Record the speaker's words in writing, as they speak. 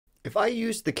If I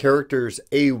used the characters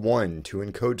A1 to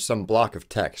encode some block of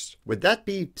text, would that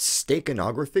be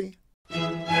steganography?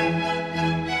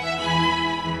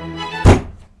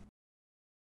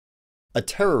 A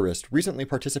terrorist recently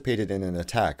participated in an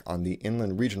attack on the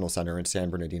Inland Regional Center in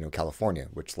San Bernardino, California,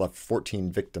 which left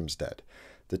 14 victims dead.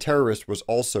 The terrorist was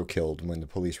also killed when the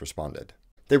police responded.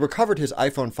 They recovered his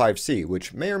iPhone 5C,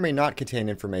 which may or may not contain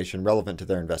information relevant to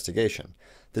their investigation.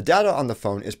 The data on the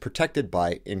phone is protected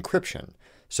by encryption,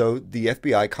 so the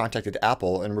FBI contacted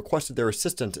Apple and requested their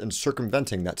assistance in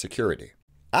circumventing that security.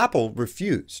 Apple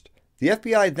refused. The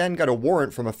FBI then got a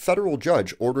warrant from a federal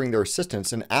judge ordering their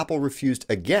assistance, and Apple refused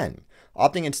again,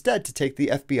 opting instead to take the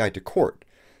FBI to court.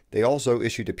 They also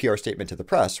issued a PR statement to the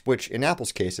press, which in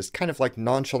Apple's case is kind of like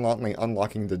nonchalantly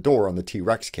unlocking the door on the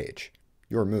T-Rex cage.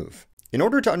 Your move. In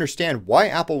order to understand why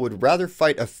Apple would rather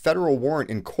fight a federal warrant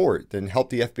in court than help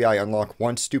the FBI unlock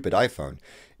one stupid iPhone,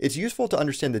 it's useful to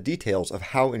understand the details of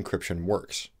how encryption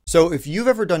works. So if you've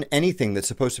ever done anything that's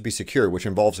supposed to be secure which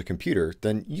involves a computer,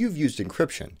 then you've used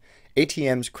encryption.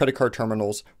 ATMs, credit card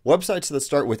terminals, websites that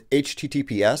start with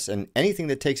HTTPS, and anything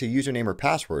that takes a username or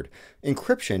password,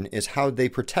 encryption is how they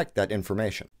protect that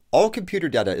information. All computer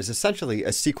data is essentially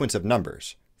a sequence of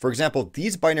numbers. For example,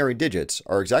 these binary digits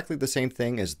are exactly the same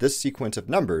thing as this sequence of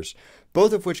numbers,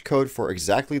 both of which code for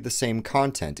exactly the same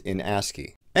content in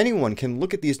ASCII. Anyone can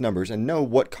look at these numbers and know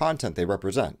what content they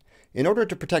represent. In order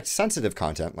to protect sensitive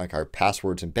content, like our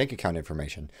passwords and bank account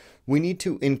information, we need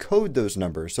to encode those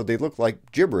numbers so they look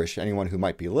like gibberish to anyone who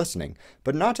might be listening,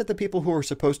 but not to the people who are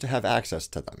supposed to have access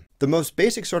to them. The most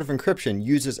basic sort of encryption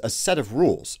uses a set of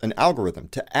rules, an algorithm,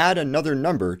 to add another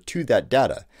number to that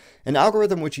data. An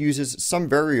algorithm which uses some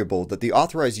variable that the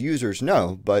authorized users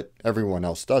know, but everyone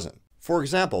else doesn't. For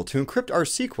example, to encrypt our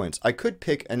sequence, I could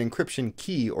pick an encryption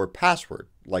key or password,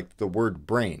 like the word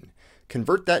brain.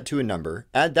 Convert that to a number,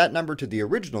 add that number to the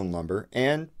original number,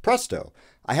 and presto,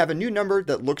 I have a new number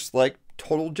that looks like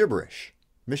total gibberish.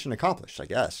 Mission accomplished, I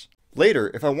guess.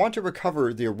 Later, if I want to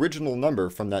recover the original number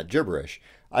from that gibberish,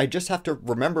 I just have to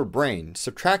remember brain,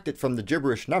 subtract it from the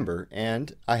gibberish number,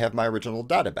 and I have my original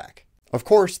data back. Of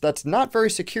course, that's not very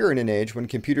secure in an age when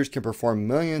computers can perform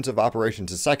millions of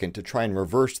operations a second to try and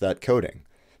reverse that coding.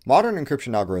 Modern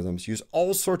encryption algorithms use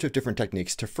all sorts of different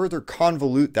techniques to further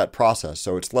convolute that process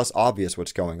so it's less obvious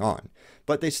what's going on,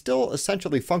 but they still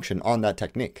essentially function on that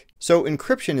technique. So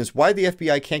encryption is why the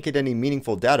FBI can't get any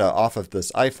meaningful data off of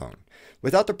this iPhone.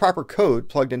 Without the proper code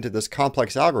plugged into this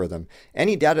complex algorithm,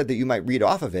 any data that you might read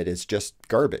off of it is just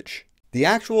garbage. The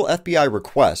actual FBI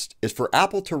request is for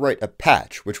Apple to write a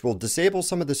patch which will disable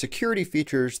some of the security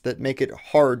features that make it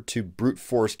hard to brute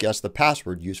force guess the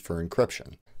password used for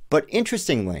encryption. But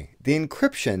interestingly, the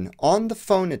encryption on the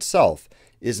phone itself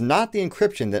is not the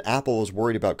encryption that Apple is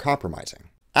worried about compromising.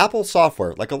 Apple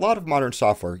software, like a lot of modern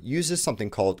software, uses something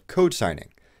called code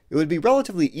signing. It would be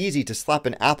relatively easy to slap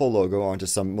an Apple logo onto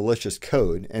some malicious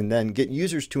code and then get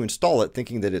users to install it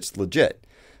thinking that it's legit.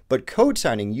 But code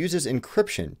signing uses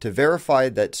encryption to verify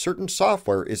that certain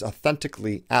software is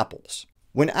authentically Apple's.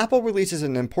 When Apple releases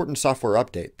an important software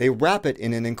update, they wrap it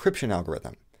in an encryption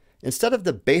algorithm. Instead of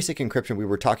the basic encryption we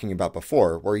were talking about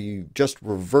before, where you just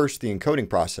reverse the encoding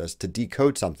process to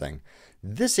decode something,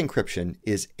 this encryption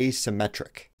is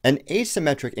asymmetric. An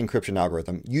asymmetric encryption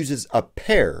algorithm uses a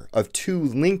pair of two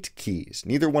linked keys,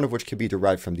 neither one of which can be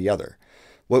derived from the other.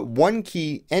 What one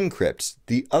key encrypts,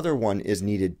 the other one is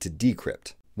needed to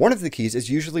decrypt. One of the keys is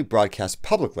usually broadcast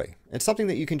publicly. It's something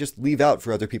that you can just leave out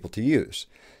for other people to use.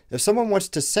 If someone wants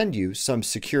to send you some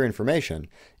secure information,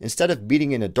 instead of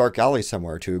meeting in a dark alley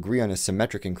somewhere to agree on a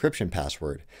symmetric encryption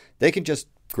password, they can just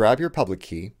grab your public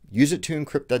key, use it to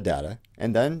encrypt that data,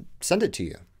 and then send it to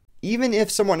you. Even if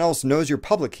someone else knows your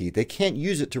public key, they can't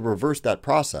use it to reverse that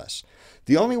process.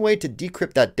 The only way to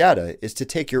decrypt that data is to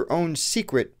take your own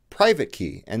secret private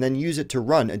key and then use it to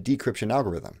run a decryption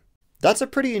algorithm. That's a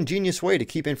pretty ingenious way to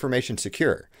keep information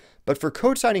secure. But for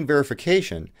code signing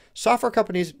verification, software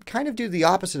companies kind of do the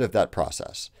opposite of that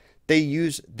process. They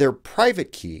use their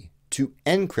private key to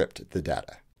encrypt the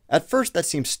data. At first, that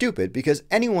seems stupid because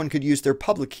anyone could use their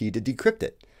public key to decrypt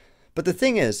it. But the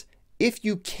thing is, if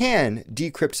you can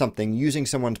decrypt something using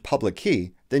someone's public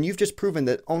key, then you've just proven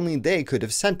that only they could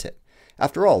have sent it.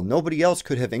 After all, nobody else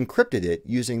could have encrypted it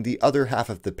using the other half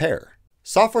of the pair.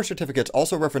 Software certificates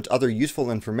also reference other useful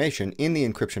information in the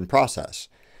encryption process.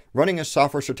 Running a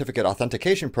software certificate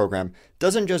authentication program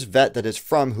doesn't just vet that it's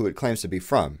from who it claims to be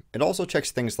from. It also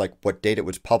checks things like what date it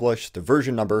was published, the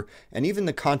version number, and even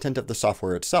the content of the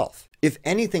software itself. If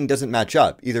anything doesn't match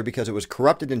up, either because it was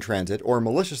corrupted in transit or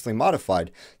maliciously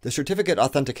modified, the certificate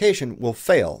authentication will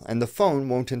fail and the phone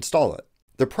won't install it.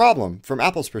 The problem, from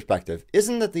Apple's perspective,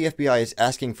 isn't that the FBI is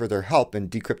asking for their help in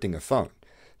decrypting a phone.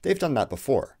 They've done that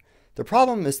before. The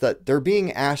problem is that they're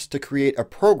being asked to create a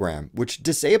program which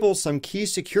disables some key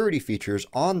security features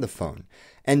on the phone,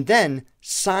 and then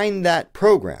sign that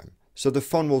program so the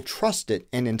phone will trust it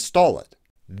and install it.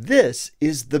 This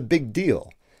is the big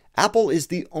deal. Apple is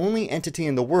the only entity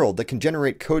in the world that can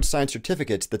generate code-signed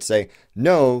certificates that say,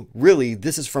 no, really,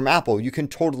 this is from Apple, you can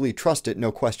totally trust it,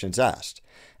 no questions asked.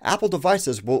 Apple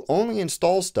devices will only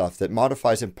install stuff that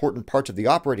modifies important parts of the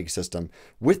operating system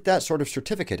with that sort of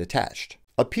certificate attached.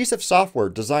 A piece of software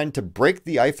designed to break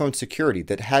the iPhone security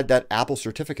that had that Apple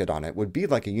certificate on it would be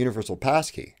like a universal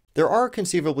passkey. There are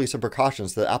conceivably some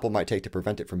precautions that Apple might take to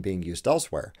prevent it from being used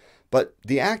elsewhere, but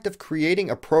the act of creating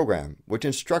a program which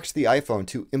instructs the iPhone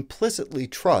to implicitly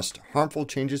trust harmful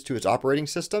changes to its operating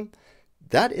system,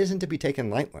 that isn't to be taken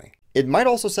lightly. It might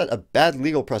also set a bad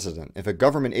legal precedent if a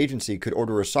government agency could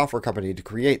order a software company to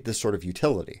create this sort of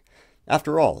utility.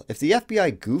 After all, if the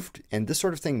FBI goofed and this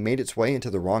sort of thing made its way into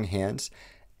the wrong hands,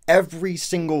 every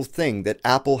single thing that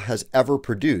Apple has ever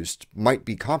produced might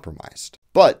be compromised.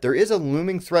 But there is a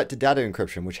looming threat to data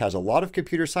encryption which has a lot of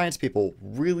computer science people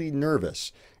really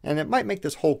nervous, and it might make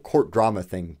this whole court drama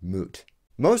thing moot.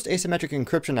 Most asymmetric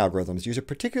encryption algorithms use a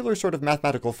particular sort of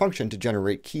mathematical function to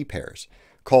generate key pairs,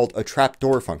 called a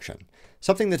trapdoor function,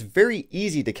 something that's very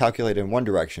easy to calculate in one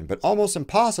direction, but almost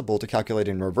impossible to calculate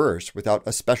in reverse without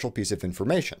a special piece of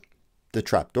information, the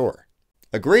trapdoor.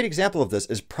 A great example of this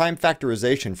is prime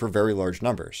factorization for very large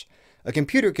numbers. A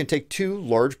computer can take two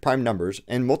large prime numbers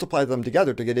and multiply them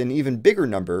together to get an even bigger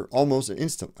number almost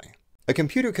instantly. A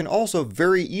computer can also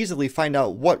very easily find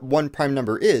out what one prime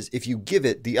number is if you give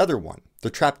it the other one, the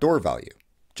trapdoor value.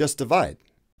 Just divide.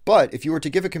 But if you were to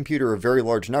give a computer a very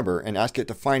large number and ask it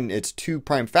to find its two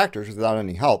prime factors without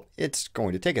any help, it's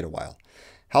going to take it a while.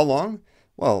 How long?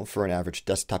 Well, for an average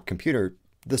desktop computer,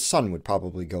 the sun would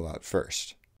probably go out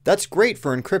first. That's great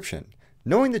for encryption.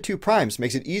 Knowing the two primes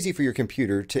makes it easy for your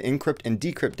computer to encrypt and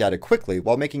decrypt data quickly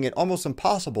while making it almost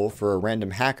impossible for a random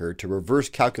hacker to reverse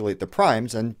calculate the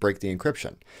primes and break the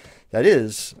encryption. That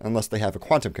is, unless they have a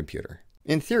quantum computer.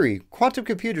 In theory, quantum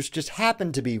computers just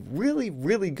happen to be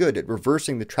really good at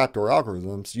reversing the trapdoor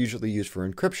algorithms usually used for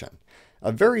encryption.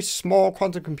 A very small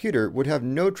quantum computer would have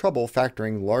no trouble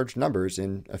factoring large numbers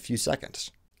in a few seconds.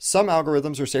 Some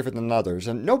algorithms are safer than others,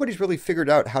 and nobody's really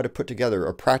figured out how to put together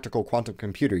a practical quantum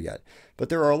computer yet, but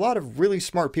there are a lot of really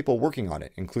smart people working on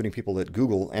it, including people at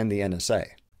Google and the NSA.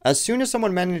 As soon as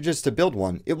someone manages to build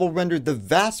one, it will render the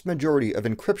vast majority of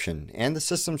encryption and the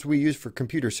systems we use for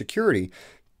computer security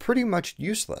pretty much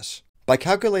useless. By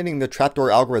calculating the trapdoor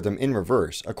algorithm in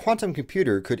reverse, a quantum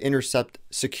computer could intercept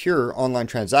secure online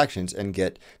transactions and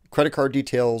get credit card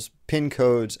details, PIN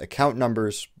codes, account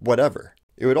numbers, whatever.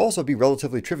 It would also be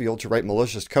relatively trivial to write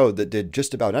malicious code that did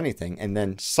just about anything and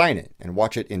then sign it and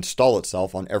watch it install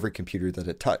itself on every computer that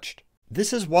it touched.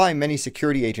 This is why many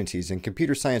security agencies and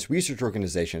computer science research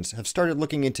organizations have started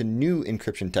looking into new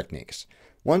encryption techniques,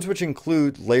 ones which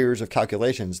include layers of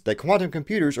calculations that quantum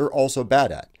computers are also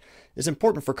bad at. It's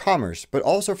important for commerce, but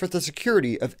also for the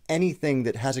security of anything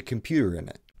that has a computer in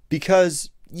it.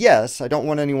 Because, yes, I don't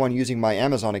want anyone using my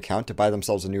Amazon account to buy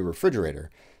themselves a new refrigerator,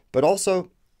 but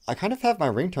also, I kind of have my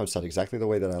ringtones set exactly the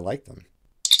way that I like them.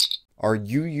 Are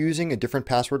you using a different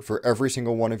password for every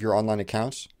single one of your online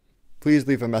accounts? Please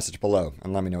leave a message below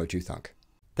and let me know what you think.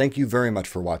 Thank you very much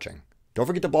for watching. Don't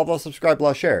forget to blah blah subscribe,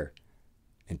 blah share,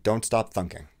 and don't stop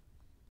thunking.